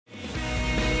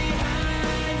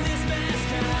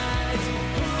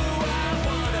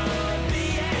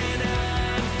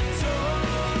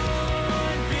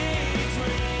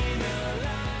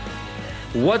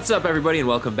What's up, everybody, and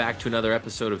welcome back to another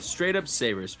episode of Straight Up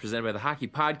Sabres, presented by the Hockey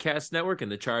Podcast Network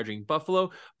and the Charging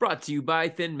Buffalo, brought to you by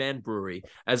Thin Man Brewery.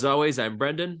 As always, I'm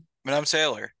Brendan. And I'm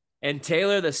Taylor. And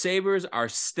Taylor, the Sabres are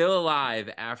still alive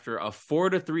after a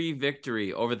 4-3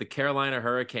 victory over the Carolina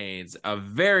Hurricanes. A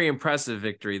very impressive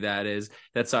victory, that is,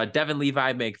 that saw Devin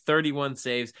Levi make 31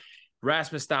 saves.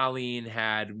 Rasmus Dahlin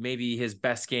had maybe his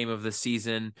best game of the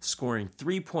season, scoring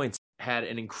 3 points. Had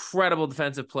an incredible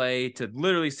defensive play to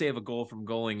literally save a goal from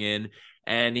going in,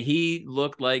 and he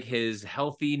looked like his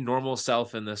healthy, normal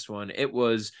self in this one. It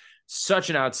was such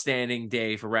an outstanding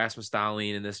day for Rasmus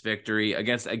Dahlin in this victory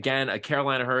against, again, a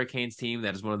Carolina Hurricanes team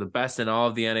that is one of the best in all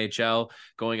of the NHL,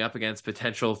 going up against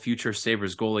potential future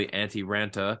Sabres goalie Antti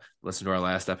Ranta. Listen to our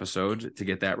last episode to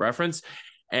get that reference.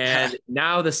 And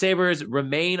now the Sabres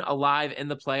remain alive in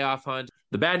the playoff hunt.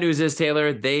 The bad news is,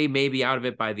 Taylor, they may be out of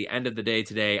it by the end of the day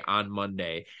today on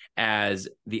Monday, as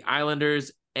the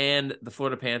Islanders and the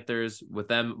Florida Panthers, with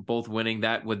them both winning,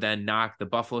 that would then knock the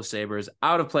Buffalo Sabres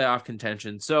out of playoff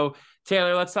contention. So,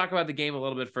 Taylor, let's talk about the game a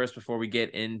little bit first before we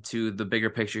get into the bigger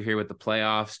picture here with the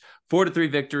playoffs. 4-3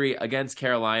 victory against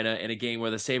Carolina in a game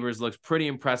where the Sabres looked pretty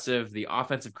impressive. The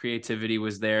offensive creativity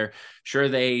was there. Sure,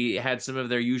 they had some of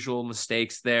their usual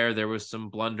mistakes there. There was some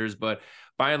blunders, but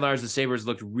by and large, the Sabres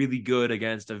looked really good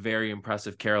against a very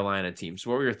impressive Carolina team. So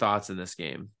what were your thoughts in this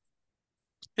game?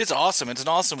 It's awesome. It's an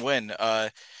awesome win.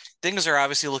 Things are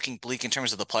obviously looking bleak in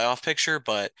terms of the playoff picture,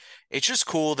 but it's just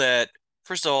cool that,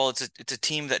 first of all, it's a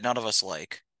team that none of us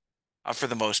like, for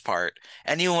the most part.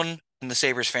 Anyone in the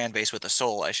Sabres fan base with a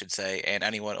soul, I should say, and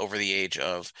anyone over the age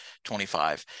of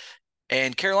 25.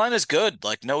 And Carolina's good.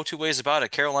 Like, no two ways about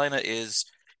it. Carolina is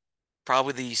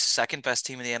probably the second best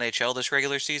team in the NHL this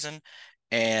regular season,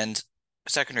 and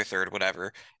second or third,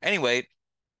 whatever. Anyway,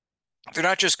 they're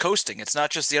not just coasting. It's not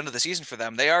just the end of the season for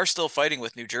them. They are still fighting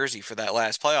with New Jersey for that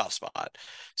last playoff spot.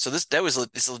 So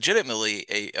it's legitimately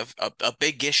a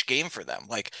big-ish game for them.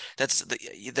 Like I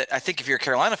think if you're a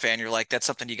Carolina fan, you're like, that's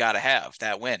something you got to have,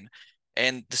 that win.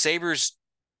 And the Sabres,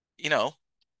 you know,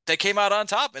 they came out on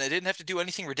top, and they didn't have to do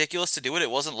anything ridiculous to do it. It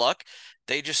wasn't luck.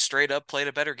 They just straight up played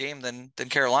a better game than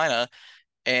Carolina,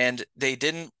 and they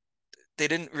didn't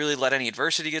really let any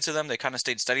adversity get to them. They kind of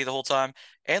stayed steady the whole time.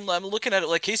 And I'm looking at it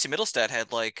like Casey Middlestat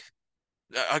had like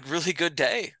a really good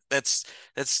day.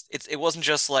 It wasn't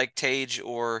just like Tage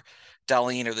or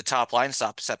Dahlin or the top line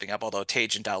stepping up, although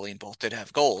Tage and Dahlin both did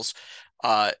have goals.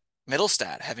 Uh,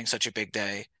 Middlestat having such a big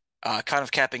day, kind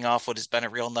of capping off what has been a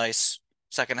real nice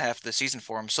second half of the season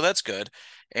for him. So that's good.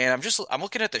 And I'm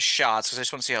looking at the shots because I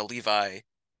just want to see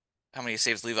how many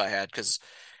saves Levi had, because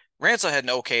Ransel had an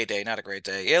okay day, not a great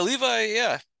day. Yeah, Levi,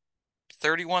 yeah,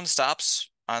 31 stops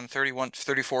on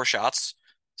 34 shots.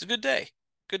 It's a good day.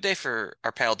 Good day for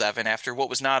our pal Devin after what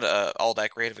was not all that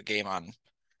great of a game on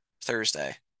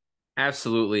Thursday.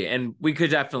 Absolutely. And we could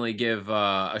definitely give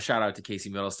a shout out to Casey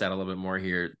Middlestat a little bit more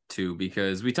here, too,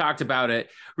 because we talked about it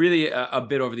really a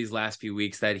bit over these last few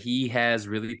weeks, that he has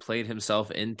really played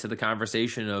himself into the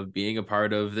conversation of being a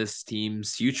part of this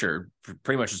team's future,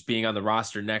 pretty much just being on the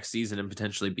roster next season and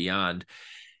potentially beyond.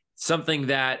 Something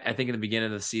that I think in the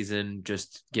beginning of the season,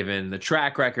 just given the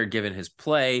track record, given his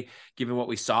play, given what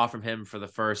we saw from him for the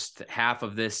first half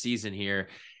of this season here,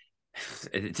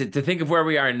 to think of where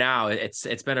we are now, it's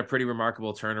been a pretty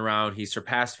remarkable turnaround. He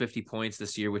surpassed 50 points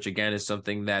this year, which again is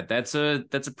something that's a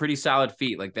pretty solid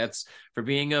feat. Like, that's, for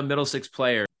being a middle six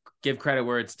player, give credit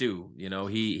where it's due. You know,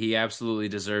 he absolutely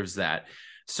deserves that.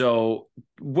 So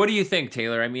what do you think,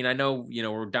 Taylor? I mean, I know,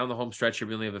 we're down the home stretch here.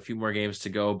 We only have a few more games to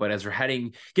go, but as we're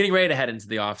getting ready to head into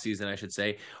the offseason, I should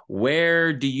say,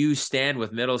 where do you stand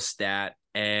with Middlestat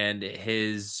and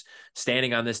his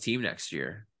standing on this team next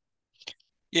year?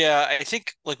 Yeah, I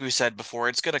think like we said before,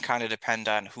 it's going to kind of depend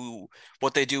on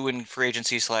what they do in free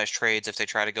agency / trades, if they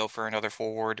try to go for another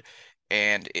forward,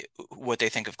 and what they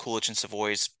think of Coolidge and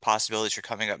Savoy's possibilities for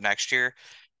coming up next year.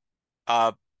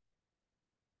 Uh,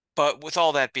 but with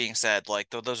all that being said, like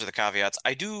those are the caveats.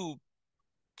 I do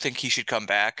think he should come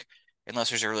back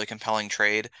unless there's a really compelling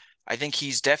trade. I think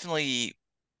he's definitely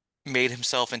made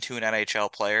himself into an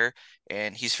NHL player,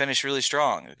 and he's finished really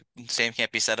strong. Same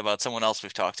can't be said about someone else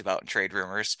we've talked about in trade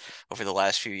rumors over the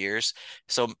last few years.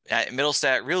 So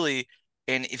Middlestat really,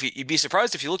 and if you'd be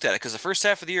surprised if you looked at it, because the first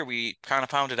half of the year we kind of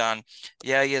pounded on,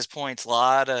 yeah, he has points, a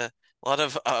lot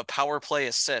of power play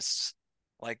assists.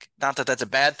 Like, not that that's a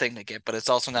bad thing to get, but it's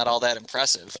also not all that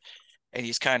impressive. And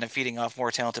he's kind of feeding off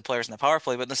more talented players in the power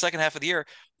play. But in the second half of the year,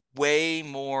 way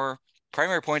more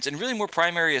primary points and really more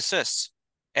primary assists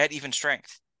at even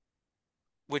strength.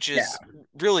 which is Yeah.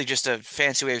 really just a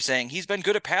fancy way of saying he's been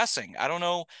good at passing. I don't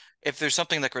know if there's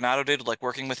something that Granado did, like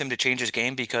working with him to change his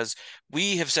game, because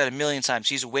we have said a million times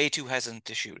he's way too hesitant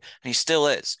to shoot, and he still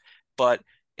is. But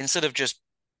instead of just,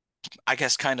 I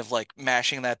guess, kind of like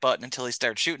mashing that button until he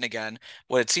starts shooting again,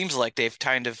 what it seems like they've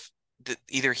kind of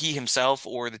either he himself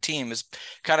or the team has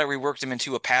kind of reworked him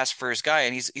into a pass first guy,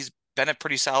 and he's been a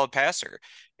pretty solid passer.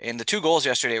 And the two goals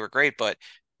yesterday were great, but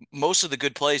most of the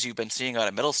good plays you've been seeing out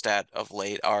of Middlestat of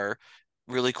late are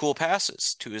really cool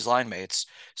passes to his line mates.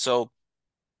 So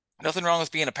nothing wrong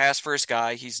with being a pass first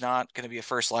guy. He's not going to be a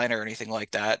first liner or anything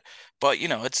like that. But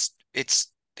it's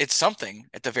something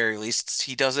at the very least.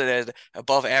 He does it at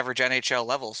above average NHL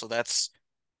level. So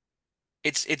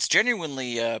it's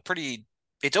genuinely pretty.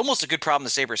 It's almost a good problem the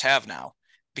Sabres have now,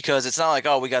 because it's not like,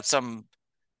 oh, we got some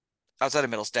outside of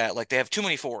middle stat. Like, they have too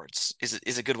many forwards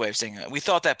is a good way of saying it. We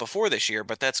thought that before this year,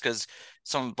 but that's because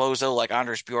some bozo like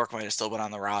Anders Bjork might have still been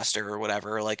on the roster or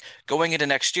whatever. Like, going into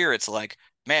next year, it's like,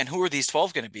 man, who are these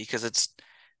 12 going to be? Because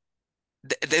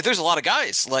there's a lot of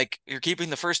guys. Like, you're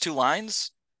keeping the first two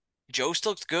lines. Jost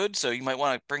looks good, so you might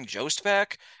want to bring Jost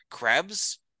back.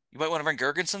 Krebs, you might want to bring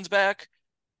Gergensons back.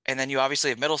 And then you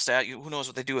obviously have Middlestat. Who knows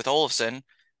what they do with Olofsson?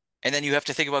 And then you have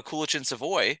to think about Kulich and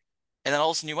Savoy. And then all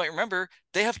of a sudden you might remember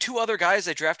they have two other guys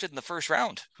they drafted in the first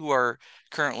round who are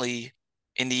currently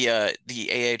in the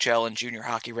AHL and junior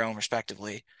hockey realm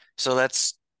respectively. So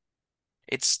it's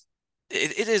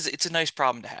it's a nice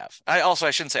problem to have. I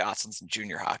shouldn't say Otsson's in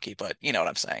junior hockey, but you know what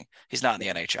I'm saying. He's not in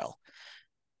the NHL.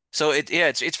 So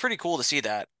it's pretty cool to see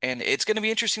that, and it's going to be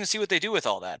interesting to see what they do with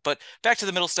all that. But back to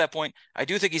the middle step point, I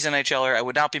do think he's an NHLer. I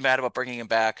would not be mad about bringing him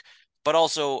back, but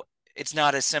also it's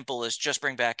not as simple as just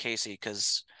bring back Casey,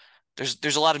 because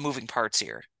there's a lot of moving parts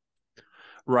here.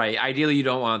 Right. Ideally, you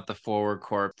don't want the forward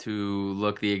corp to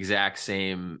look the exact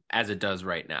same as it does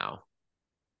right now.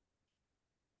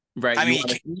 Right. I You mean, want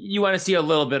to you want to see a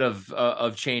little bit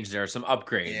of change there, some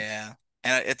upgrade. yeah,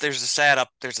 and if there's a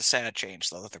sad change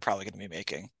though that they're probably going to be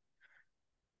making.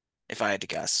 If I had to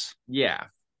guess, Yeah.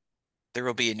 there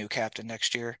will be a new captain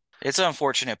next year. It's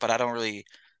unfortunate, but I don't really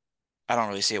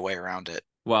see a way around it.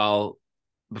 Well,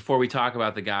 before we talk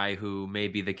about the guy who may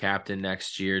be the captain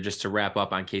next year, just to wrap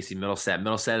up on Casey Middlestat,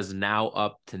 Middlestat is now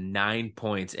up to 9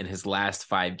 points in his last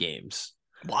 5 games.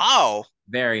 Wow.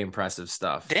 Very impressive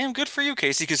stuff. Damn good for you,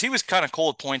 Casey, because he was kind of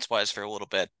cold points wise for a little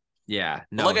bit. Yeah,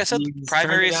 But no, like I said, he's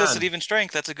primary turning assist at on. even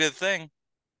strength, that's a good thing.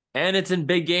 And it's in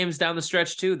big games down the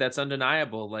stretch too. That's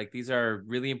undeniable. Like these are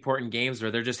really important games where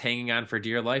they're just hanging on for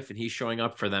dear life and he's showing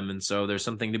up for them. And so there's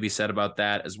something to be said about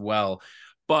that as well.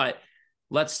 But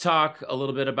let's talk a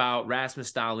little bit about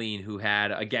Rasmus Dahlin, who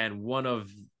had, again, one of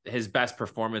his best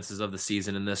performances of the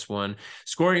season in this one,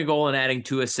 scoring a goal and adding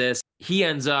 2 assists. He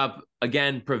ends up,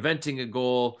 again, preventing a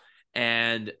goal.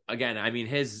 And again, I mean,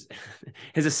 his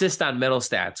his assist on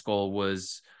Middlestats goal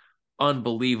was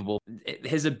unbelievable.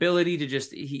 His ability to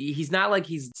just he's not like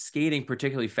he's skating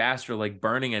particularly fast or like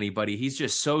burning anybody. He's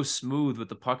just so smooth with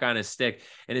the puck on his stick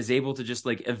and is able to just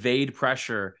like evade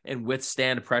pressure and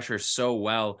withstand pressure so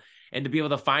well. And to be able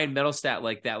to find Middlestat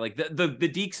like that, like the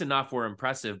dekes enough were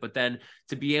impressive, but then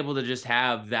to be able to just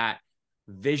have that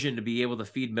vision to be able to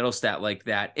feed Middlestat like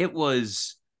that, it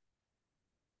was,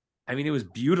 I mean, it was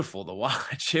beautiful to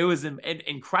watch. It was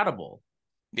incredible.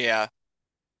 Yeah.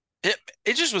 It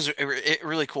it just was a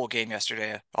really cool game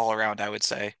yesterday all around, I would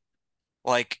say.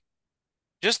 Like,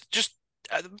 just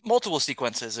multiple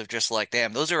sequences of just like,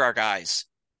 damn, those are our guys.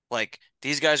 Like,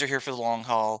 these guys are here for the long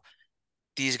haul.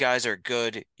 These guys are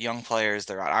good young players.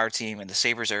 They're on our team, and the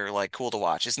Sabres are like cool to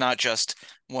watch. It's not just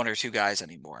one or two guys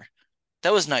anymore.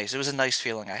 That was nice. It was a nice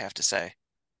feeling, I have to say.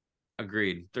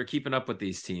 Agreed. They're keeping up with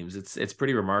these teams. It's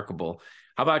pretty remarkable.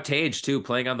 How about Tage too,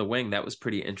 playing on the wing? That was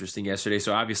pretty interesting yesterday.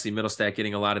 So obviously Middlestat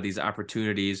getting a lot of these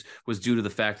opportunities was due to the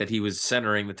fact that he was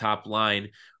centering the top line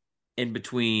in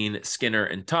between Skinner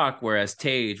and Tuck, whereas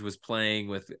Tage was playing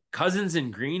with Cousins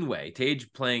and Greenway.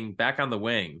 Tage playing back on the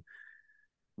wing.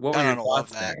 What were I your don't love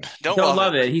thoughts that. there? Don't Don't love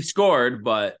love it. it. He scored,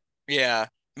 but Yeah.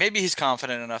 Maybe he's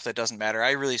confident enough that doesn't matter.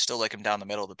 I really still like him down the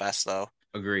middle the best, though.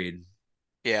 agreed.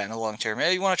 Yeah, in the long term.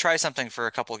 Maybe you want to try something for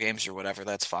a couple games or whatever,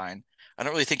 that's fine. I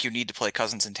don't really think you need to play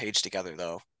Cousins and Tage together,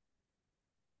 though.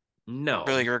 No,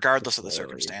 Really, not regardless of the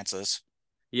particularly. circumstances.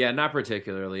 Yeah, not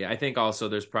particularly. I think also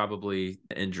there's probably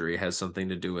injury has something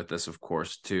to do with this, of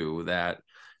course, too. That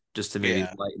just to maybe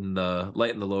Yeah. lighten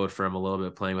the load for him a little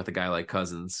bit, playing with a guy like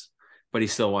Cousins, but he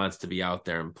still wants to be out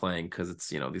there and playing because it's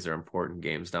these are important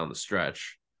games down the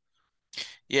stretch.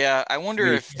 Yeah, I I wonder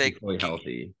mean, he if can't be fully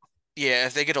healthy. yeah,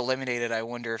 if they get eliminated, I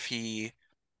wonder if he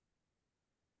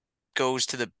goes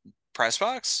to the press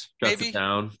box, Shuts it maybe.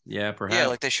 down. Yeah, Yeah, perhaps.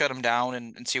 like they shut him down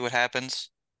and see what happens.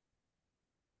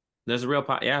 There's a real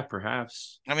yeah,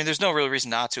 perhaps. I mean, there's no real reason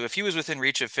not to. If he was within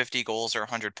reach of 50 goals or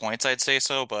 100 points, I'd say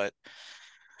so, but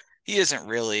he isn't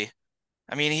really.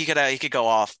 I mean, he could go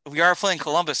off. We are playing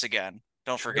Columbus again.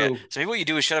 Don't forget. True. So maybe what you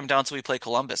do is shut him down until we play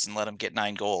Columbus and let him get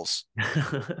 9 goals.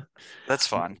 That's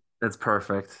fun. That's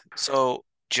perfect. So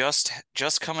just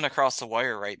coming across the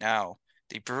wire right now,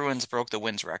 the Bruins broke the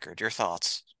wins record. Your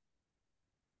thoughts?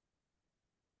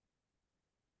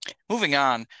 Moving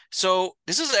on. So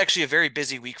this is actually a very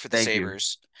busy week for the Thank you.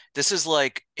 Sabres. This is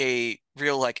like a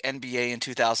real like NBA in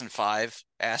 2005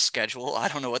 ass schedule. I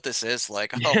don't know what this is.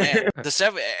 Like, oh man. The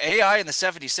seven AI and the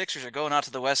 76ers are going out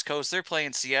to the West Coast. They're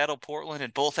playing Seattle, Portland,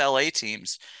 and both LA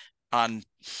teams on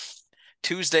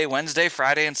Tuesday, Wednesday,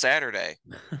 Friday, and Saturday.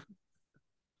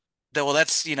 Well,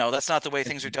 that's not the way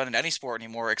things are done in any sport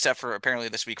anymore, except for apparently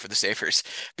this week for the Sabres,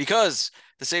 because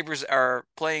the Sabres are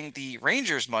playing the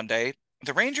Rangers Monday.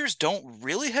 The Rangers don't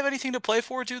really have anything to play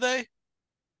for, do they?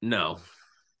 No.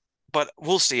 But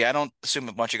we'll see. I don't assume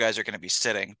a bunch of guys are going to be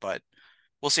sitting, but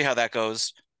we'll see how that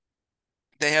goes.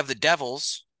 They have the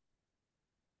Devils.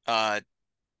 Uh,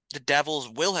 the Devils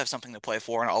will have something to play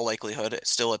for in all likelihood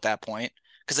still at that point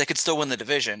because they could still win the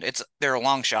division. They're a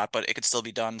long shot, but it could still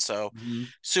be done. So Mhm.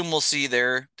 soon we'll see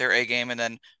their A game and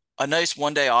then a nice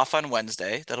 1 day off on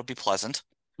Wednesday. That'll be pleasant.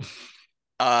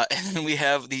 And then we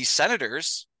have the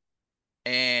Senators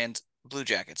and Blue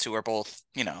Jackets, who are both,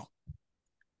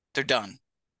 they're done.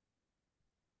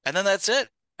 And then that's it.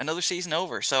 Another season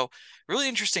over. So really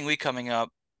interesting week coming up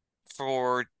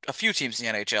for a few teams in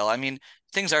the NHL. I mean,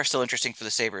 things are still interesting for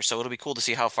the Sabres, so it'll be cool to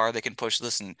see how far they can push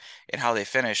this and how they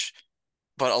finish.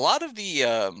 But a lot of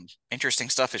the interesting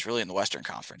stuff is really in the Western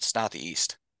Conference, not the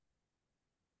East,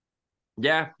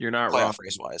 Yeah, you're not wrong. playoff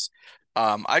race wise.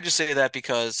 I just say that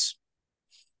because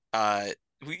uh,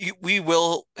 we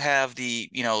will have the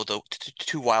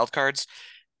two wild cards.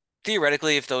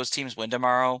 Theoretically, if those teams win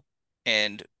tomorrow,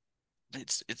 and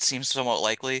it seems somewhat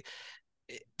likely,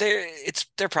 they're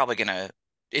probably gonna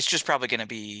it's just probably gonna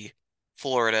be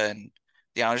Florida and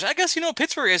the Islanders. I guess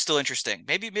Pittsburgh is still interesting.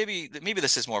 Maybe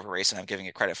this is more of a race than I'm giving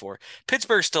it credit for.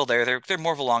 Pittsburgh's still there. They're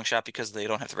more of a long shot because they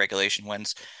don't have the regulation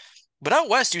wins. But out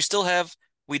west, you still have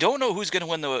we don't know who's gonna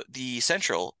win the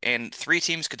Central, and 3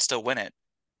 teams could still win it.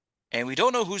 And we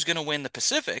don't know who's gonna win the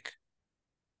Pacific,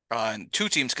 and 2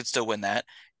 teams could still win that.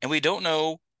 And we don't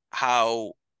know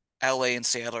how LA and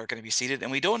Seattle are going to be seated,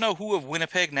 and we don't know who of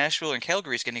Winnipeg, Nashville, and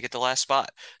Calgary is going to get the last spot.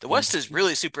 The West is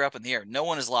really super up in the air. No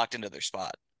one is locked into their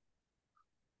spot.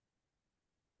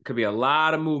 Could be a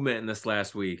lot of movement in this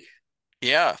last week.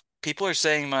 Yeah, people are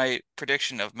saying my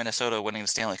prediction of Minnesota winning the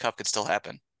Stanley Cup could still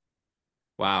happen.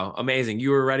 Wow, amazing.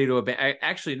 You were ready to abandon.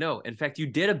 Actually, no. In fact, you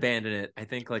did abandon it, I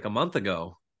think, like a month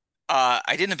ago.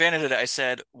 I didn't abandon it. I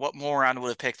said, what moron would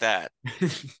have picked that?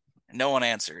 No one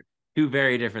answered. Two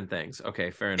very different things.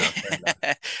 Okay, fair enough. Fair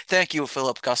enough. Thank you,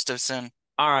 Philip Gustafson.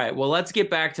 All right. Well, let's get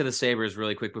back to the Sabres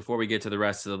really quick before we get to the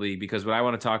rest of the league, because what I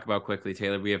want to talk about quickly,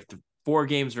 Taylor, we have 4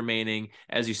 games remaining.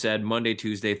 As you said, Monday,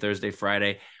 Tuesday, Thursday,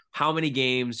 Friday. How many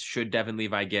games should Devin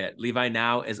Levi get? Levi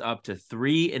now is up to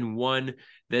 3-1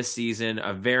 this season.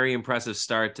 A very impressive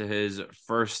start to his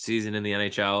first season in the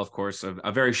NHL. Of course,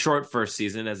 a very short first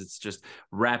season as it's just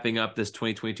wrapping up this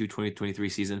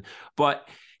 2022-2023 season. But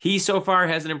he so far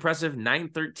has an impressive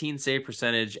 .913 save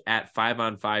percentage at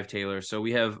 5-on-5, Taylor. So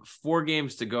we have 4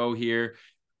 games to go here.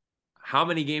 How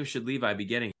many games should Levi be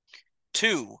getting?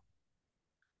 2.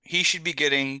 He should be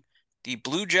getting the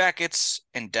Blue Jackets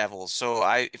and Devils. So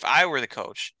if I were the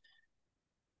coach,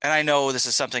 and I know this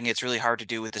is something it's really hard to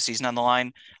do with the season on the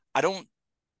line, I don't,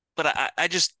 but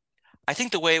I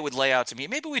think the way it would lay out to me,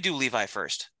 maybe we do Levi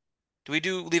first. Do we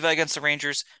do Levi against the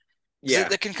Rangers? So Yeah.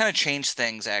 that can kind of change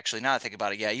things, actually. Now that I think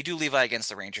about it, yeah, you do Levi against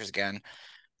the Rangers again.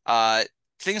 Uh,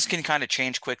 Things can kind of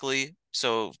change quickly.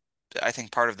 So I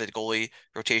think part of the goalie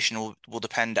rotation will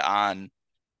depend on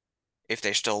if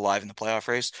they're still alive in the playoff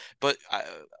race. But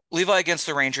Levi against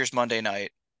the Rangers Monday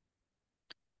night.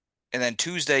 And then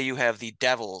Tuesday, you have the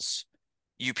Devils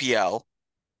UPL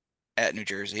at New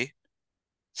Jersey.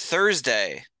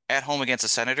 Thursday, at home against the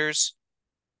Senators.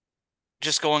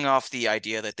 Just going off the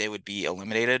idea that they would be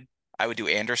eliminated, I would do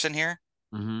Anderson here.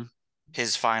 Mm-hmm.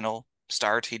 His final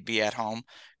start, he'd be at home.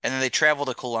 And then they travel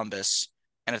to Columbus.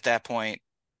 And at that point,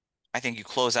 I think you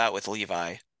close out with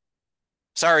Levi.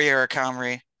 Sorry, Eric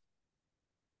Comrie.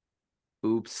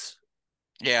 Oops.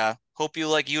 Yeah, hope you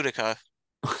like Utica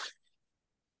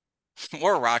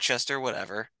or Rochester,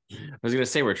 whatever. I was going to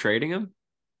say we're trading him.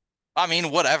 I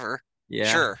mean, whatever.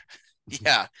 Yeah. Sure.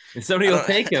 Yeah. If somebody I will don't,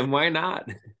 take him, why not?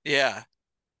 yeah.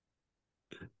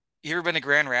 You ever been to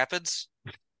Grand Rapids?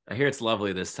 I hear it's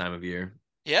lovely this time of year.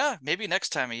 Yeah, maybe next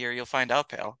time of year you'll find out,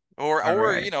 pal. All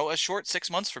Or right. a short 6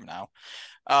 months from now.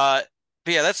 Uh,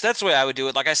 but yeah, that's the way I would do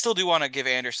it. Like I still do want to give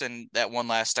Anderson that one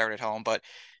last start at home, but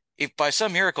if by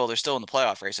some miracle they're still in the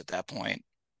playoff race at that point,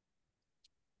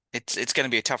 it's going to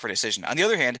be a tougher decision. On the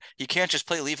other hand, you can't just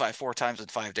play Levi 4 times in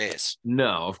 5 days,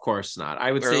 No, of course not.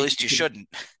 I would or at say least you shouldn't.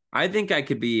 I think I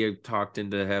could be talked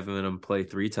into having him play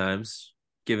 3 times,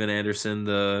 giving Anderson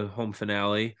the home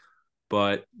finale,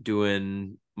 but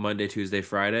doing Monday, Tuesday,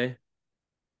 Friday.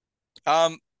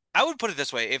 Um, I would put it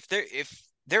this way: if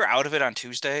they're out of it on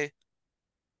Tuesday,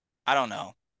 I don't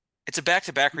know. It's a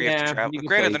back-to-back where you have to Yeah, travel. you could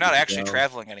Granted, play they're not either actually though.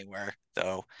 traveling anywhere,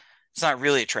 though. It's not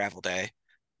really a travel day.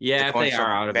 They're Yeah, if going they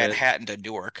are from out of it. Manhattan to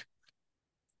Newark.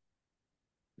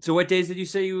 So what days did you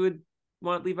say you would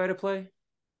want Levi to play?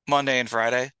 Monday and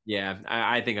Friday. Yeah,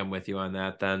 I think I'm with you on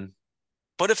that then.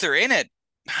 But if they're in it,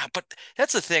 but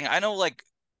that's the thing. I know like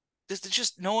this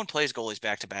just no one plays goalies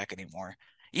back to back anymore.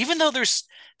 Even though there's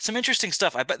some interesting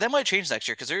stuff. I bet that might change next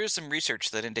year because there is some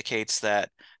research that indicates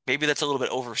that maybe that's a little bit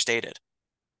overstated.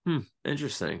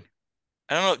 Interesting.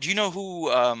 I don't know. Do you know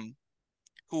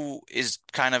who is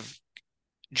kind of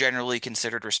generally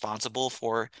considered responsible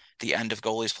for the end of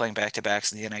goalies playing back to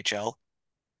backs in the NHL?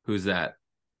 Who's that?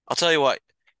 I'll tell you what,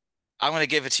 I'm going to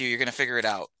give it to you. You're going to figure it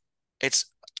out. It's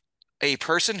a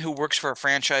person who works for a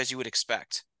franchise you would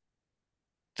expect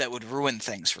that would ruin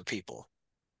things for people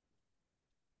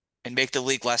and make the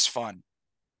league less fun.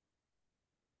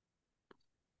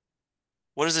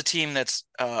 What is a team that's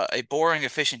a boring,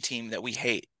 efficient team that we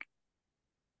hate?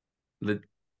 The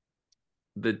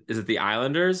the is it the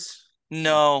Islanders?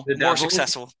 No, The more Devils?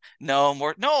 successful. No,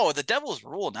 more. No, the Devils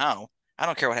rule now. I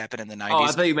don't care what happened in the Oh,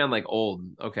 I 90s. thought you meant like old.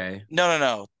 Okay. No, no,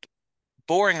 no.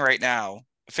 Boring right now.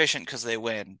 Efficient because they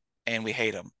win, and we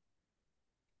hate them.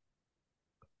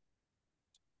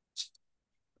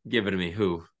 Give it to me.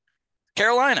 Who?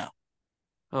 Carolina.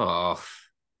 Oh,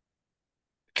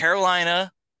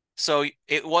 Carolina. So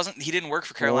it wasn't, he didn't work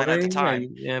for Carolina at the boring.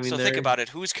 time. Yeah, I mean So think they're about it.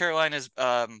 Who's Carolina's,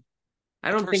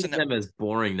 I the don't think person of that, them as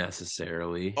boring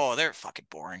necessarily. oh, they're fucking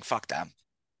boring. Fuck them.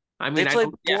 I They mean, I play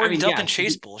don't. Yeah, I boring mean, dump and yes.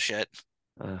 chase bullshit.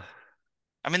 Uh,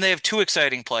 I mean, they have two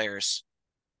exciting players.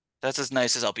 That's as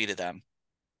nice as I'll be to them.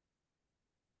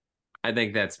 I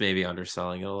think that's maybe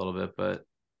underselling it a little bit, but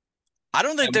I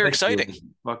don't think I'm they're with you. exciting.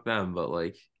 Fuck them, but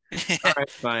like, all right,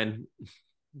 fine.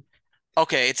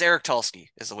 Okay, it's Eric Tulsky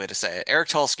is the way to say it. Eric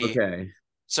Tulsky. Okay.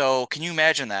 So can you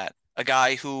imagine that? A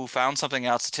guy who found something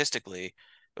out statistically.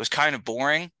 It was kind of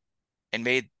boring and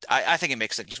I think it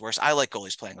makes things worse. I like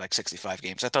goalies playing like 65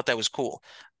 games. I thought that was cool.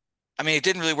 I mean, it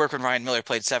didn't really work when Ryan Miller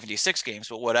played 76 games,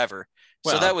 but whatever.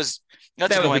 So Well, that's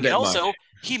that was a annoying. And bit much. also,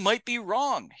 he might be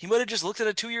wrong. He might have just looked at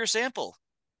a 2 year sample.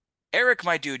 Eric,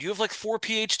 my dude, you have like 4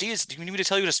 PhDs. Do you need me to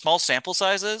tell you what a small sample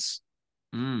size is?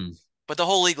 Mm. But the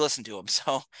whole league listened to him.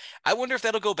 So I wonder if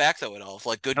that'll go back though at all. If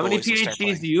like good How many goalies will start PhDs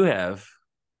playing. do you have?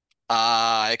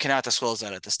 I cannot disclose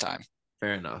that at this time.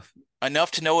 Fair enough.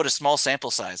 Enough to know what a small sample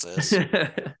size is,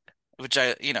 which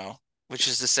which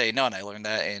is to say none. I learned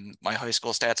that in my high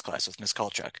school stats class with Miss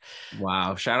Kolchak.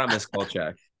 Wow. Shout out Miss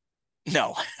Kolchak.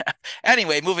 No.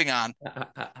 Anyway, moving on.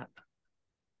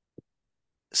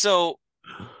 So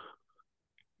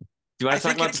Do you I want to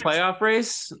talk think about the it's playoff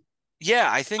race yeah,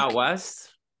 I out think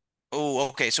west? oh,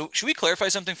 okay. So should we clarify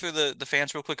something for the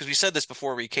fans real quick? Because we said this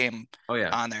before we came Oh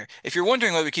yeah. on there. If you're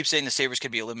wondering why we keep saying the Sabres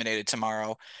could be eliminated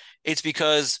tomorrow, it's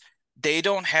because they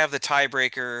don't have the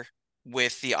tiebreaker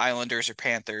with the Islanders or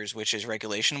Panthers, which is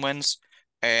regulation wins,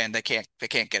 and they can't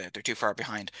get it. They're too far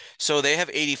behind. So they have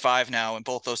 85 now, and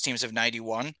both those teams have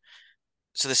 91.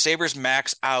 So the Sabres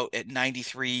max out at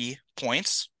 93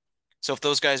 points. So if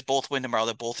those guys both win tomorrow,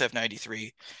 they both have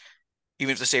 93.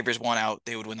 Even if the Sabres won out,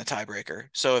 they would win the tiebreaker.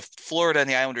 So if Florida and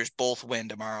the Islanders both win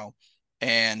tomorrow,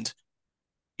 and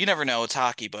you never know, it's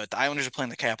hockey, but the Islanders are playing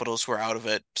the Capitals who are out of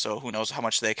it, so who knows how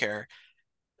much they care.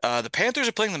 The Panthers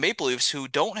are playing the Maple Leafs who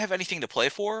don't have anything to play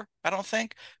for, I don't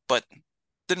think, but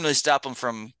didn't really stop them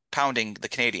from pounding the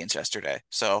Canadians yesterday.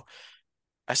 So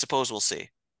I suppose we'll see.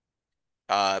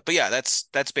 But yeah,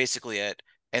 that's basically it.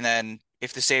 And then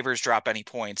if the Sabres drop any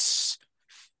points,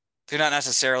 they're not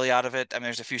necessarily out of it. I mean,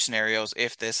 there's a few scenarios,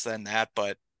 if this, then that,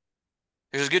 but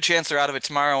there's a good chance they're out of it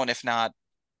tomorrow, and if not,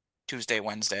 Tuesday,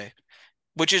 Wednesday,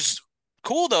 which is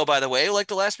cool though, by the way, like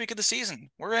the last week of the season.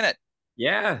 We're in it.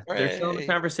 Yeah, they're still in the Hooray.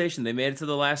 conversation. They made it to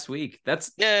the last week.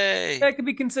 Yay. That could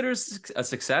be considered a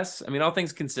success. I mean, all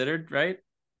things considered, right?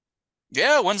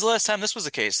 Yeah, when's the last time this was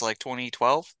the case? Like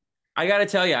 2012? I got to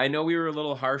tell you, I know we were a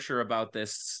little harsher about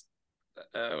this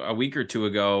a week or two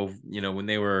ago, when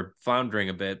they were floundering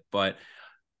a bit, but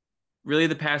really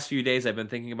the past few days I've been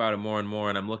thinking about it more and more,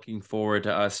 and I'm looking forward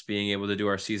to us being able to do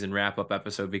our season wrap up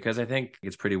episode because I think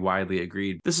it's pretty widely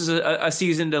agreed. This is a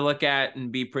season to look at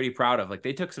and be pretty proud of. Like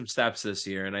they took some steps this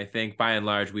year, and I think by and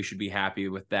large we should be happy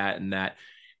with that. And that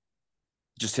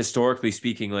just historically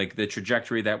speaking, like the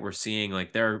trajectory that we're seeing,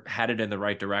 like they're headed in the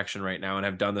right direction right now and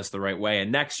have done this the right way.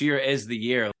 And next year is the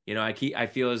year. I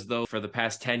feel as though for the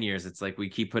past 10 years, it's like we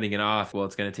keep putting it off. Well,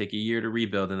 it's going to take a year to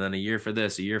rebuild and then a year for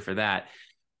this, a year for that.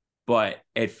 But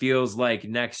it feels like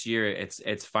next year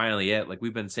it's finally it. Like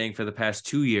we've been saying for the past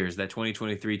 2 years that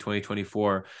 2023,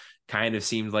 2024 kind of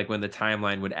seemed like when the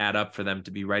timeline would add up for them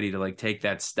to be ready to like take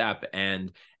that step.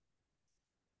 And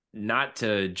not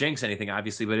to jinx anything,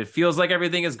 obviously, but it feels like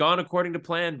everything has gone according to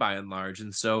plan by and large.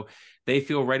 And so they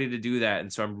feel ready to do that.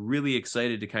 And so I'm really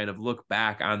excited to kind of look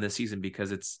back on this season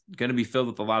because it's going to be filled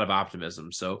with a lot of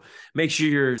optimism. So make sure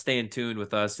you're staying tuned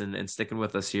with us and sticking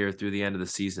with us here through the end of the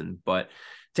season. But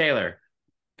Taylor.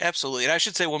 Absolutely. And I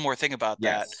should say one more thing about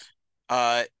that. Yes.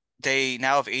 Uh, they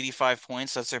now have 85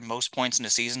 points. That's their most points in a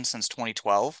season since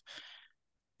 2012.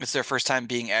 It's their first time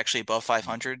being actually above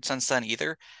 500 since then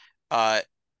either. Uh,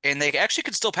 and they actually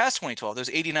could still pass 2012. There's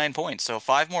 89 points. So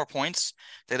 5 more points.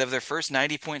 They'd have their first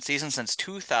 90-point season since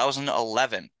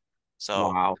 2011. So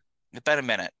Wow. it's been a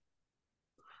minute.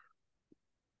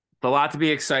 A lot to be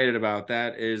excited about.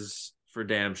 That is for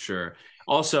damn sure.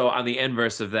 Also, on the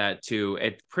inverse of that, too,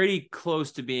 it's pretty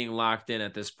close to being locked in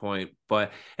at this point. And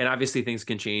obviously things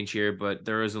can change here, but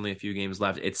there is only a few games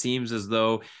left. It seems as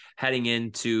though heading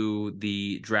into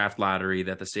the draft lottery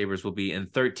that the Sabres will be in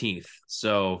 13th.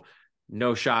 So,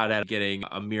 no shot at getting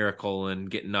a miracle and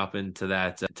getting up into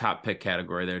that top pick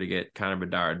category there to get Connor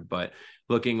Bedard. But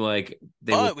looking like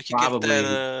they will But we could get that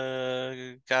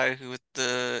probably. guy who with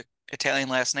the Italian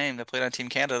last name that played on Team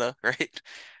Canada, right?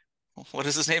 What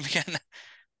is his name again?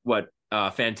 What,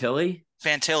 Fantilli?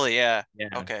 Fantilli, yeah.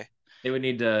 Yeah. Okay. They would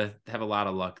need to have a lot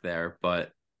of luck there,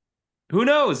 but who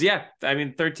knows? Yeah. I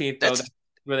mean, 13th, though, That's that's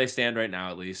where they stand right now,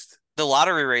 at least. the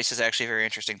lottery race is actually very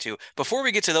interesting too. Before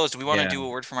we get to those, do we want to Yeah. do a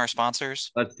word from our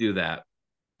sponsors? Let's do that.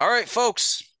 All right,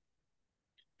 folks.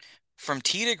 From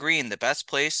tee to green, the best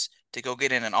place to go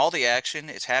get in on all the action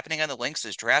is happening on the links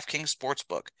is DraftKings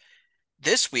Sportsbook.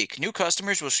 This week, new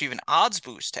customers will receive an odds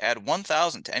boost to add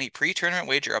 1,000 to any pre-tournament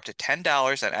wager up to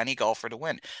 $10 on any golfer to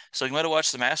win. So you might have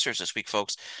watched the Masters this week,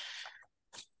 folks.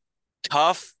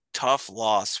 Tough, tough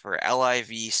loss for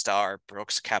LIV star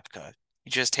Brooks Koepka.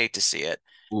 You just hate to see it.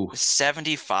 Ooh.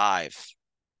 75.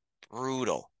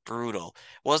 Brutal, brutal.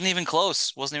 Wasn't even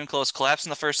close. Wasn't even close. Collapsed in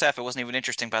the first half. It wasn't even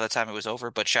interesting by the time it was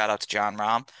over, but shout out to John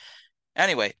Rahm.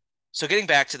 Anyway, so getting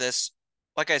back to this,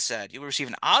 like I said, you will receive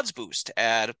an odds boost to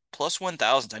add plus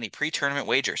 1,000 to any pre-tournament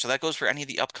wager. So that goes for any of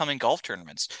the upcoming golf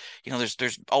tournaments.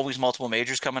 There's always multiple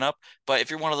majors coming up, but if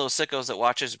you're one of those sickos that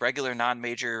watches regular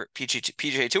non-major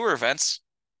PGA Tour events,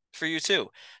 for you too.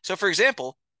 So for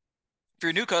example, if you're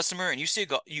a new customer and you see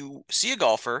a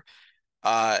golfer,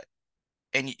 uh,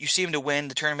 and you see him to win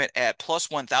the tournament at plus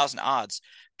 1,000 odds,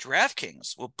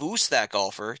 DraftKings will boost that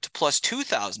golfer to plus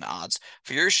 2,000 odds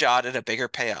for your shot at a bigger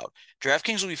payout.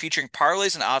 DraftKings will be featuring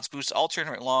parlays and odds boosts all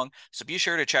tournament long, so be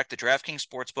sure to check the DraftKings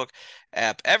Sportsbook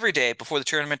app every day before the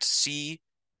tournament starts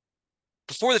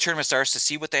to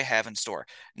see what they have in store.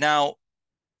 Now,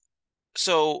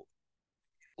 so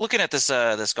looking at this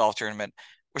golf tournament,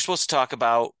 we're supposed to talk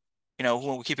about,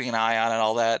 who we're keeping an eye on and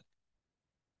all that.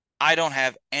 I don't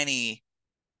have any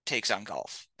takes on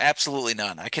golf. Absolutely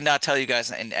none. I cannot tell you guys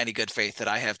in any good faith that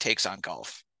I have takes on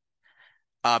golf.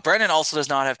 Brennan also does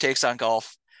not have takes on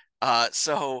golf. And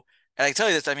I can tell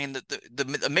you this, I mean,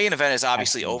 the main event is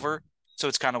obviously Excellent. over, so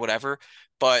it's kind of whatever.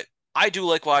 But I do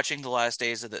like watching the last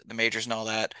days of the majors and all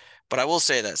that. But I will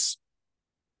say this.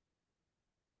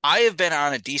 I have been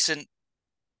on a decent-ish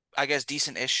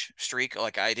streak.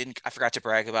 Like I forgot to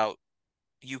brag about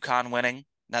UConn winning.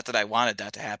 Not that I wanted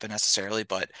that to happen necessarily,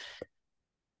 but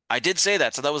I did say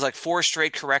that. So that was like 4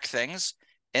 straight correct things.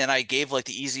 And I gave like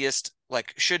the easiest,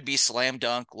 like should be slam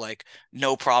dunk, like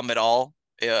no problem at all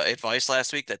advice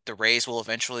last week that the Rays will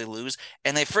eventually lose.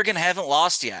 And they friggin' haven't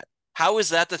lost yet. How is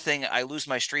that the thing I lose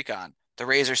my streak on? The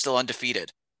Rays are still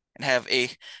undefeated and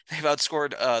they've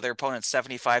outscored their opponents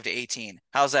 75-18.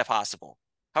 How's that possible?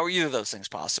 How are either of those things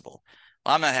possible?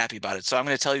 Well, I'm not happy about it. So I'm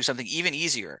going to tell you something even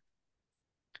easier.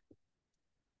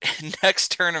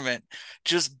 Next tournament,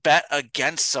 just bet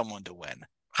against someone to win.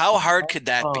 How hard could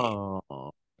that be?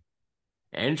 Oh,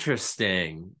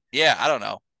 interesting. Yeah, I don't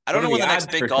know. I don't What are know when the the next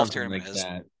odds big for golf something tournament like is.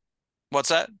 that? What's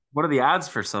that? What are the odds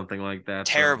for something like that,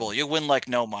 though? Terrible. You'll win like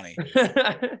no money.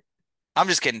 I'm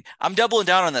just kidding. I'm doubling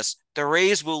down on this. The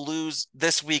Rays will lose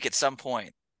this week at some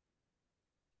point.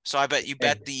 So I bet you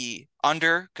bet Okay. the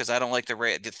under because I don't like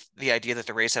the idea that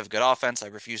the Rays have good offense. I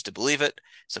refuse to believe it.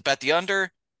 So bet the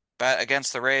under, bet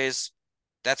against the Rays.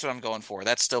 That's what I'm going for.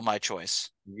 That's still my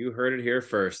choice. You heard it here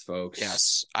first, folks.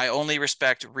 Yes, I only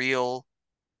respect real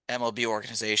MLB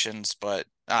organizations, but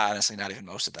honestly, not even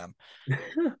most of them.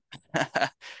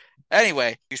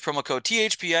 Anyway, use promo code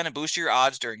THPN and boost your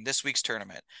odds during this week's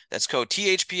tournament. That's code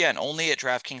THPN only at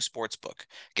DraftKings Sportsbook.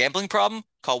 Gambling problem?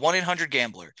 Call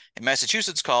 1-800-GAMBLER. In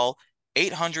Massachusetts, call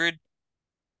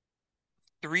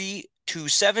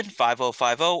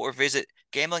 800-327-5050 or visit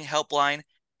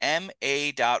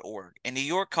gamblinghelplinema.org. In New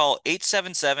York, call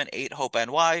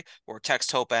 877-8-HOPE-NY or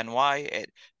text HOPE-NY at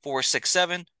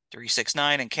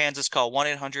 467-369. In Kansas, call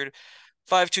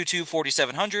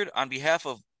 1-800-522-4700 on behalf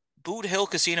of Boot Hill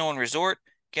Casino and Resort,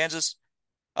 Kansas.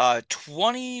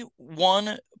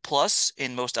 21 plus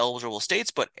in most eligible states,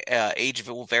 but age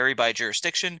will vary by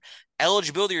jurisdiction.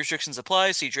 Eligibility restrictions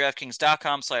apply. See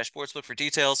DraftKings.com/sportsbook for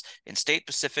details and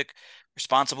state-specific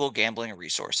responsible gambling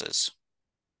resources.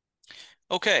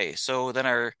 Okay, so then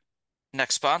our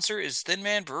next sponsor is Thin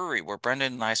Man Brewery, where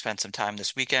Brendan and I spent some time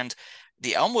this weekend.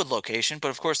 The Elmwood location, but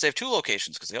of course they have two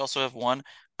locations because they also have one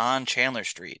on Chandler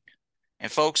Street.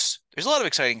 And folks, there's a lot of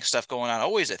exciting stuff going on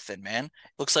always at Thin Man.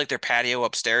 Looks like their patio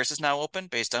upstairs is now open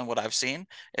based on what I've seen.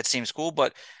 It seems cool,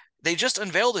 but they just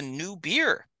unveiled a new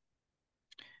beer.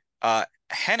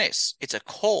 Hennis. It's a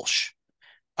Kolsch.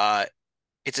 Uh,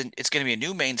 it's going to be a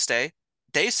new mainstay.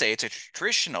 They say it's a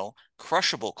traditional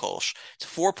crushable Kolsch. It's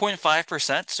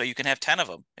 4.5%, so you can have 10 of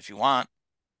them if you want,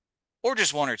 or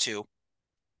just one or two.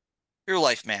 Your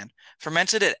life, man.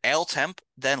 Fermented at ale temp,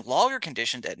 then lager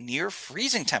conditioned at near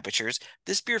freezing temperatures,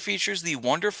 this beer features the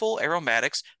wonderful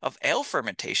aromatics of ale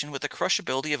fermentation with the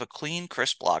crushability of a clean,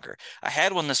 crisp lager. I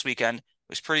had one this weekend. It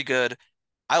was pretty good.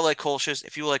 I like Kolsch's.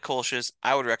 If you like Kolsch's,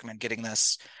 I would recommend getting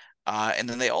this. And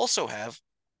then they also have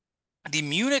the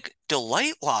Munich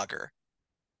Delight Lager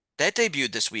that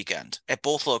debuted this weekend at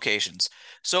both locations.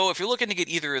 So if you're looking to get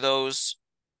either of those,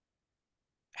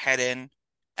 head in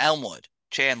Elmwood,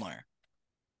 Chandler.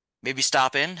 Maybe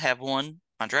stop in, have one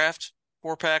on draft,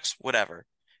 4 packs, whatever.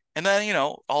 And then,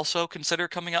 also consider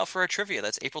coming out for our trivia.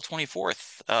 That's April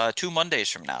 24th, 2 Mondays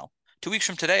from now. 2 weeks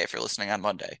from today, if you're listening on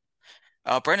Monday.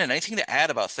 Brendan, anything to add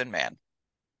about Thin Man?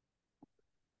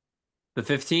 The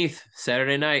 15th,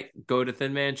 Saturday night, go to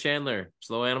Thin Man Chandler.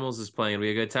 Slow Animals is playing. It'll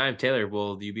be a good time. Taylor,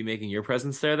 will you be making your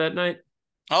presence there that night?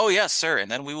 Oh, yes, sir. And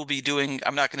then we will be doing,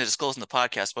 I'm not going to disclose in the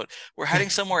podcast, but we're heading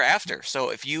somewhere after. So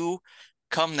if you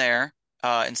come there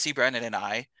and see Brendan and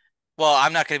I, well,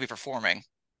 I'm not going to be performing,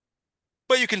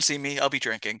 but you can see me. I'll be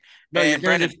drinking. No, you're And gonna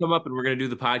Brendan, just come up and we're gonna do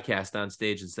the podcast on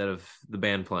stage instead of the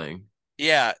band playing.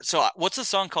 yeah. So what's the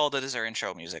song called that is our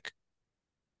intro music?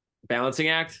 Balancing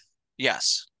act?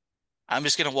 Yes. I'm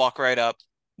just gonna walk right up.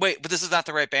 Wait, but this is not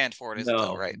the right band for it, is it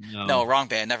though, No, right? No, no. wrong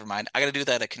band. Never mind. I gotta do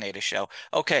that at Canada's show.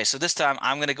 Okay, so this time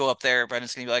I'm gonna go up there.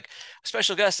 Brendan's gonna be like,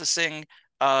 special guest to sing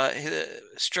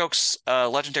Strokes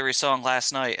legendary song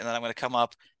Last Night, and then I'm gonna come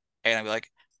up and I'll be like,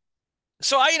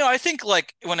 so I think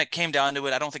like when it came down to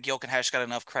it, I don't think Jochen Hesch got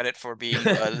enough credit for being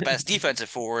the best defensive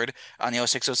forward on the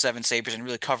 06-07 Sabres and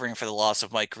really covering for the loss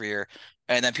of Mike Greer.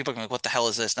 And then people are going, like, what the hell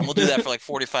is this? And then we'll do that for like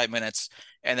 45 minutes.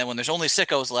 And then when there's only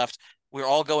sickos left, we're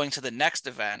all going to the next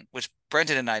event, which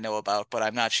Brendan and I know about, but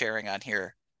I'm not sharing on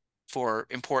here for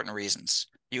important reasons.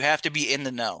 You have to be in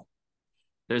the know.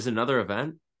 There's another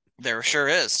event. There sure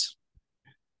is.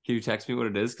 Can you text me what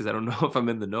it is? Because I don't know if I'm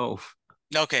in the know.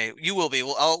 Okay, you will be.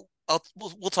 We'll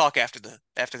talk after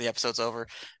the episode's over.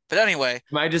 But anyway,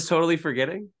 Am I just totally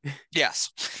forgetting?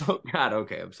 yes. Oh God,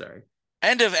 okay, I'm sorry.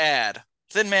 End of ad.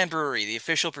 Thin Man Brewery, the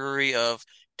official brewery of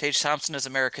Tage Thompson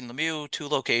American Lemieux, 2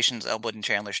 locations, Elmwood and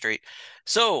Chandler Street.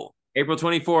 So, April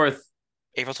 24th.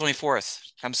 April 24th,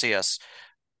 come see us.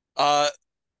 Uh,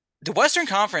 the Western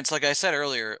Conference, like I said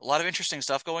earlier, a lot of interesting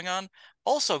stuff going on.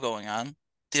 Also going on,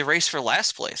 the race for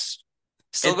last place.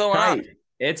 Still It's going on. tight.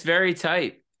 It's very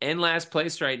tight. In last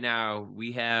place right now,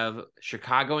 we have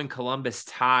Chicago and Columbus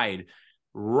tied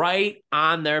right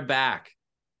on their back.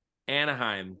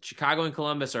 Anaheim, Chicago, and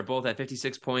Columbus are both at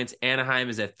 56 points. Anaheim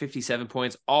is at 57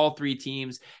 points. All three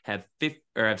teams have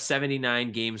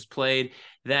 79 games played.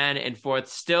 Then and fourth,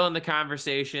 still in the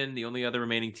conversation, the only other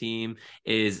remaining team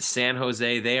is San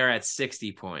Jose. They are at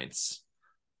 60 points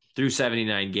through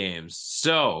 79 games.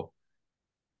 So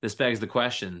this begs the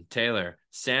question, Taylor,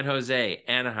 San Jose,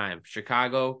 Anaheim,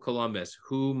 Chicago, Columbus,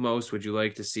 who most would you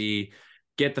like to see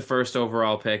get the first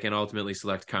overall pick and ultimately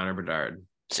select Connor Bedard?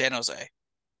 San Jose.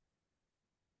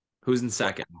 Who's in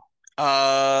second?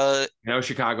 Uh, I know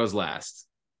Chicago's last.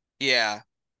 yeah.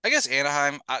 I guess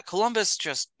Anaheim. Columbus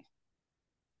just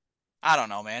I don't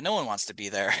know, man. No one wants to be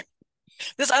there.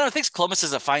 This I don't think Columbus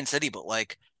is a fine city, but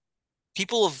like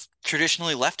people have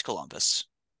traditionally left Columbus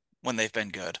when they've been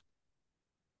good.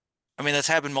 I mean, that's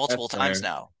happened multiple That's times fair.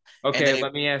 now. And Okay, they,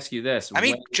 let me ask you this. I When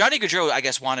mean, Johnny Gaudreau, I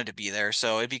guess, wanted to be there,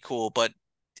 so it'd be cool. But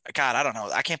God, I don't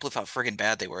know. I can't believe how friggin'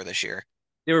 bad they were this year.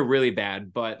 they were really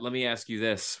bad, but let me ask you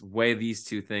this. Weigh these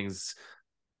two things,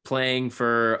 playing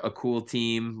for a cool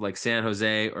team like San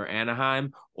Jose or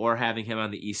Anaheim, or having him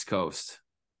on the East Coast.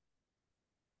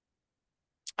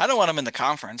 I don't want them in the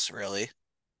conference, really.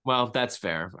 Well, that's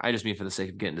fair. I just mean for the sake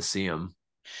of getting to see him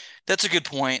That's a good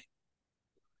point.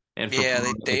 and for Yeah,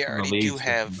 like they from the already do league's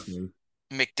have perspective.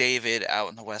 McDavid out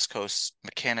in the West Coast,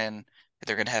 McKinnon.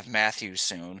 They're going to have Matthews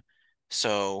soon.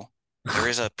 So there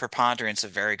is a preponderance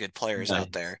of very good players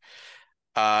out Nice. there.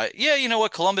 Yeah, you know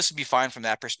what? Columbus would be fine from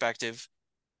that perspective.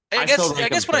 I still I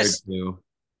rank them guess when third too.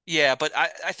 yeah, but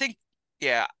I think,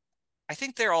 yeah, I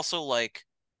think they're also like,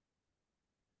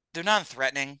 they're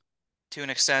non-threatening to an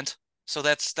extent. So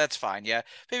that's fine. Yeah,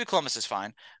 maybe Columbus is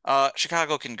fine.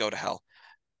 Chicago can go to hell.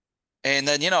 And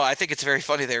then, I think it's very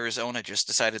funny that Arizona just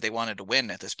decided they wanted to win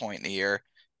at this point in the year.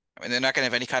 I mean, they're not going to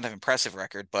have any kind of impressive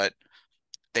record, but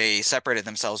they separated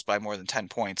themselves by more than 10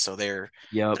 points, so they're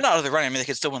Yep. not out of the running. I mean, they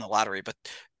could still win the lottery, but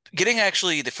getting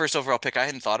actually the first overall pick, I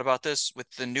hadn't thought about this with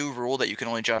the new rule that you can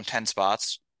only jump 10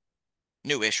 spots,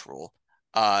 new-ish rule.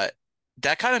 Uh,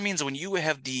 that kind of means when you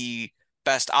have the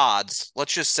best odds,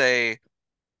 let's just say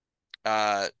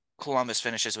uh Columbus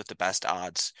finishes with the best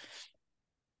odds.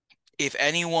 If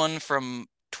anyone from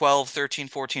 12, 13,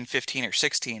 14, 15, or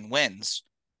 16 wins,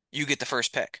 you get the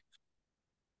first pick.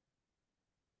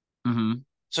 Hmm.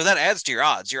 So that adds to your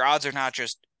odds. Your odds are not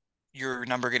just your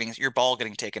ball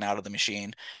getting taken out of the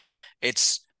machine.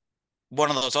 It's one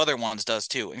of those other ones does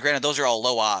too. And granted, those are all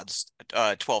low odds,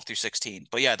 12 through 16.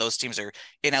 But yeah, those teams are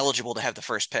ineligible to have the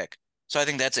first pick. So I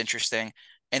think that's interesting.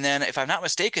 And then if I'm not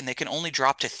mistaken, they can only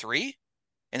drop to three.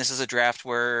 And this is a draft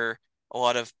where a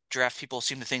lot of draft people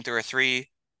seem to think there are three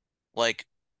like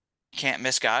can't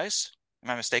miss guys.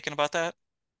 Am I mistaken about that?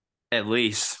 At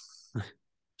least.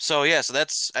 So yeah, so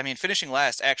that's I mean, finishing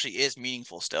last actually is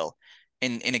meaningful still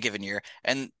in a given year.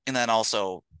 And then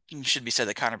also should be said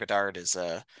that Connor Bedard is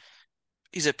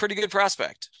he's a pretty good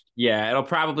prospect. Yeah, it'll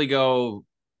probably go.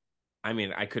 I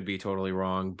mean, I could be totally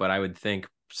wrong, but I would think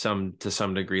some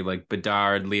degree like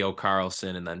Bedard, Leo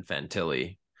Carlson, and then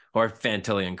Fantilli, or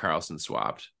Fantilli and Carlson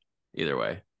swapped. Either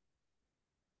way,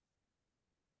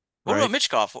 What about right?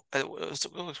 Mitchkov? What's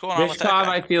going on with that Mishkov,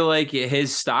 guy? I feel like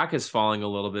his stock is falling a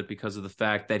little bit because of the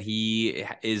fact that he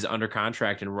is under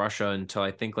contract in Russia until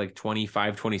I think like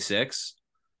 25, 26.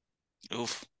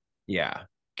 Oof. Yeah.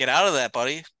 Get out of that,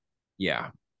 buddy.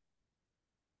 Yeah.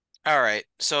 All right.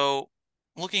 So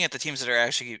looking at the teams that are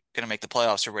actually going to make the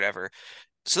playoffs or whatever.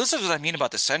 So this is what I mean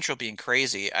about the Central being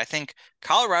crazy. I think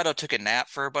Colorado took a nap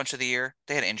for a bunch of the year.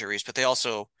 They had injuries, but they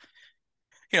also,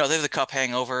 they have the cup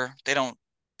hangover. They don't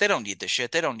need this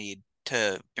shit. They don't need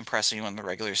to impress anyone in the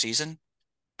regular season.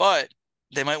 But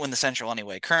they might win the Central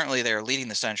anyway. Currently, they're leading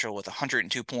the Central with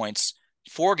 102 points,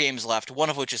 4 games left, one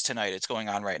of which is tonight. It's going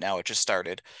on right now. It just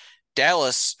started.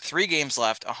 Dallas, 3 games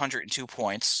left, 102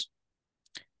 points.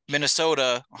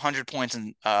 Minnesota, 100 points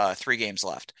and 3 games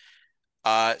left.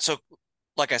 So,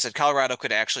 like I said, Colorado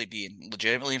could actually be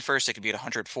legitimately in first. They could be at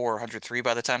 104, 103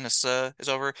 by the time this is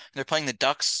over. And they're playing the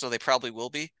Ducks, so they probably will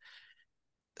be.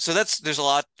 So there's a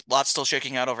lot still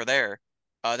shaking out over there.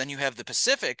 Then you have the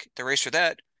Pacific, the race for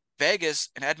that. Vegas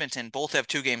and Edmonton both have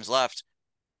 2 games left.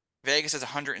 Vegas has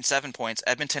 107 points.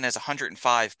 Edmonton has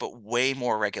 105, but way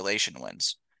more regulation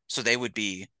wins. So they would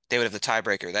have the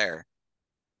tiebreaker there.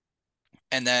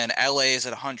 And then LA is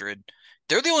at 100.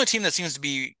 They're the only team that seems to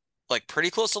be like pretty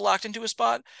close to locked into a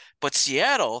spot. But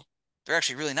Seattle, they're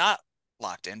actually really not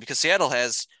locked in because Seattle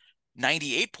has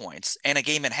 98 points and a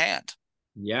game in hand.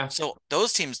 Yeah. So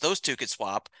those teams, those two could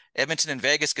swap. Edmonton and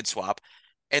Vegas could swap.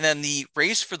 And then the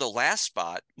race for the last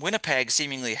spot, Winnipeg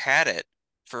seemingly had it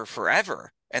for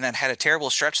forever and then had a terrible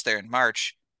stretch there in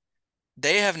March.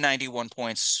 They have 91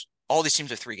 points. All these teams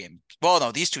have 3 games. Well,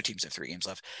 no, these two teams have 3 games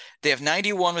left. They have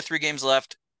 91 with 3 games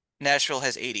left. Nashville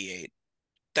has 88.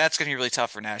 That's going to be really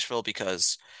tough for Nashville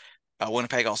because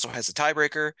Winnipeg also has a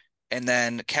tiebreaker. And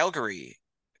then Calgary,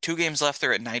 2 games left.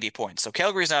 They're at 90 points. So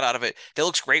Calgary's not out of it. That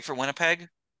looks great for Winnipeg,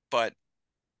 but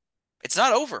it's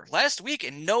not over. Last week,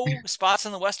 and no spots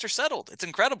in the West are settled. It's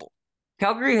incredible.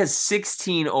 Calgary has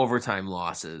 16 overtime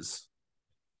losses.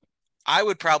 I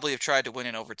would probably have tried to win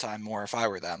in overtime more if I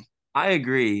were them. I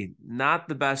agree. Not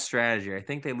the best strategy. I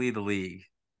think they lead the league.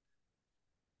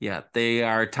 Yeah, they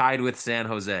are tied with San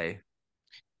Jose.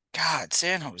 God,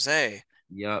 San Jose.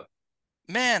 Yep.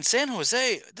 Man, San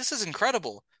Jose, this is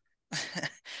incredible.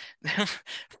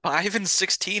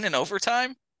 5-16 in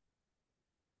overtime.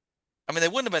 I mean, they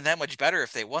wouldn't have been that much better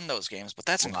if they won those games, but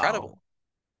that's Wow. incredible.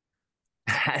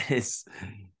 That is,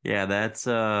 yeah,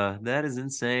 that is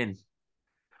insane.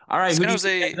 All right, who San do you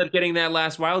think ends Jose, up getting that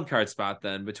last wild card spot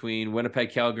then between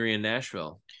Winnipeg, Calgary, and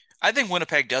Nashville? I think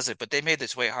Winnipeg does it, but they made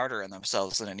this way harder on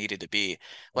themselves than it needed to be.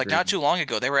 Like not Agreed. too long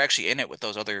ago, they were actually in it with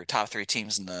those other top three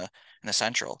teams in the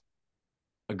Central.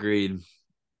 Agreed.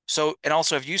 So, and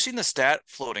also, have you seen the stat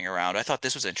floating around? I thought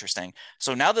this was interesting.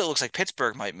 So now that it looks like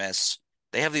Pittsburgh might miss,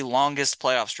 they have the longest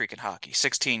playoff streak in hockey.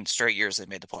 16 straight years they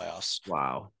made the playoffs.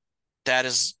 Wow. That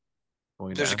is,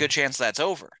 Going there's a good down. chance that's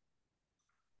over.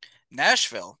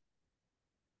 Nashville,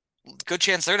 good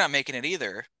chance they're not making it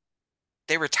either.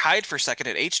 They were tied for second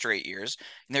at 8 straight years,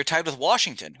 and they're tied with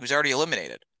Washington, who's already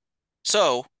eliminated.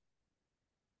 So,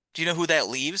 do you know who that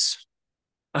leaves?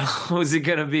 Who's it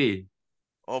gonna be?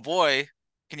 Oh boy,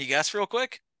 can you guess real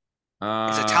quick? It's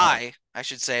a Uh, tie, I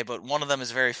should say, but one of them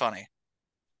is very funny.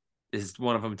 is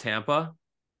one of them Tampa?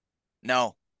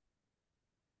 No,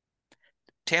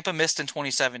 Tampa missed in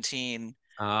 2017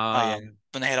 Yeah.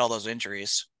 when they had all those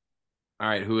injuries. All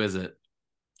right, who is it?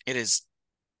 It is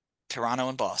Toronto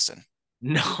and Boston.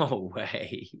 No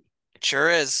way. It sure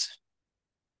is.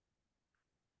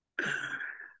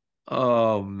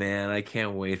 Oh man, I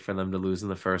can't wait for them to lose in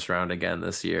the first round again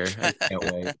this year. I can't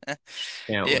wait.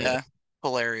 Can't wait. Yeah,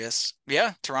 hilarious.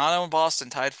 Yeah, Toronto and Boston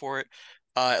tied for it.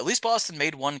 At least Boston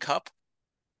made one cup.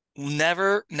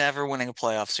 Never winning a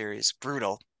playoff series.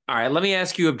 Brutal. All right, let me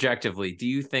ask you objectively. Do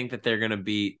you think that they're gonna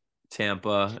beat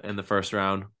Tampa in the first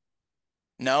round?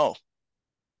 No.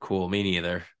 Cool, me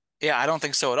neither. Yeah, I don't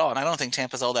think so at all. And I don't think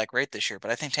Tampa's all that great this year, but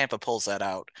I think Tampa pulls that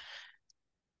out.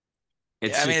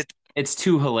 It's I mean, just it's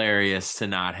too hilarious to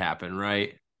not happen,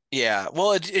 right? yeah.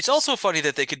 Well, it's also funny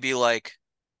that they could be like,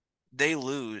 they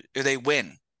lose or they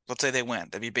win. Let's say they win.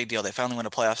 That'd be a big deal. They finally win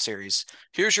a playoff series.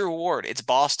 Here's your reward. It's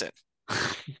Boston.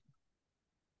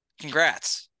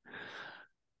 Congrats. You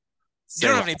Say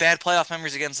don't what? have any bad playoff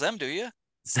memories against them, do you?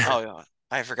 Oh, yeah.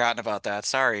 I had forgotten about that.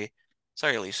 Sorry.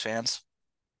 Sorry, Leafs fans.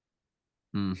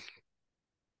 Hmm,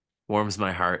 warms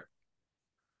my heart.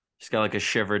 Just got like a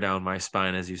shiver down my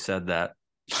spine as you said that.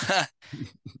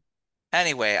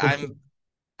 Anyway,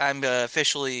 I'm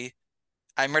officially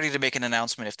I'm ready to make an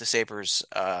announcement if the Sabres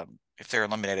if they're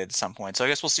eliminated at some point. So I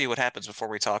guess we'll see what happens before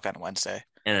we talk on Wednesday.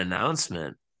 An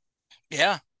announcement.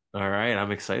 Yeah, All right,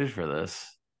 I'm excited for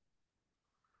this.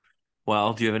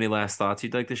 Well, do you have any last thoughts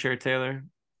you'd like to share, Taylor?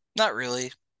 not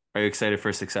really. Are you excited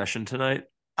for Succession tonight?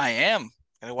 I am.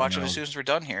 Gonna I watch it as know. soon as we're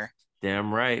done here.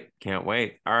 Damn right. Can't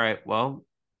wait. All right. Well,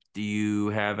 do you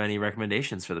have any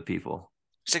recommendations for the people?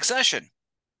 Succession.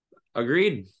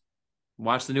 Agreed.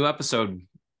 Watch the new episode.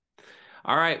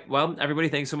 All right. Well, everybody,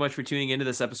 thanks so much for tuning into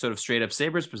this episode of Straight Up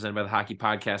Sabres, presented by the Hockey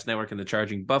Podcast Network and the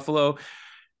Charging Buffalo.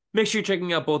 Make sure you're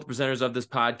checking out both the presenters of this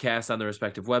podcast on their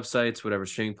respective websites, whatever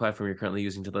streaming platform you're currently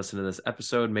using to listen to this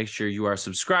episode. Make sure you are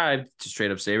subscribed to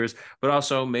Straight Up Sabres, but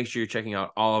also make sure you're checking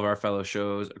out all of our fellow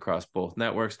shows across both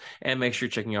networks. And make sure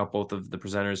you're checking out both of the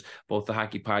presenters, both the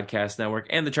Hockey Podcast Network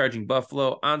and the Charging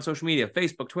Buffalo on social media,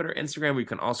 Facebook, Twitter, Instagram, where you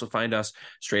can also find us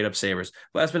Straight Up Sabres.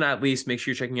 Last but not least, make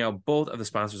sure you're checking out both of the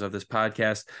sponsors of this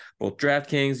podcast, both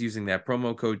DraftKings, using that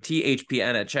promo code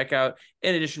THPN at checkout.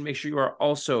 In addition, make sure you are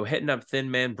also hitting up Thin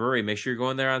Man Brewery. Make sure you're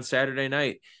going there on Saturday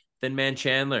night. Thin Man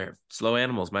Chandler, Slow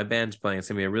Animals, my band's playing. It's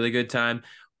going to be a really good time.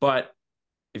 But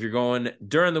if you're going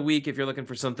during the week, if you're looking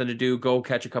for something to do, go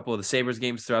catch a couple of the Sabres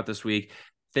games throughout this week.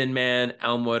 Thin Man,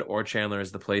 Elmwood, or Chandler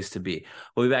is the place to be.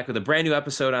 We'll be back with a brand new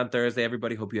episode on Thursday.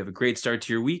 Everybody, hope you have a great start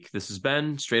to your week. This has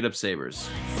been Straight Up Sabres.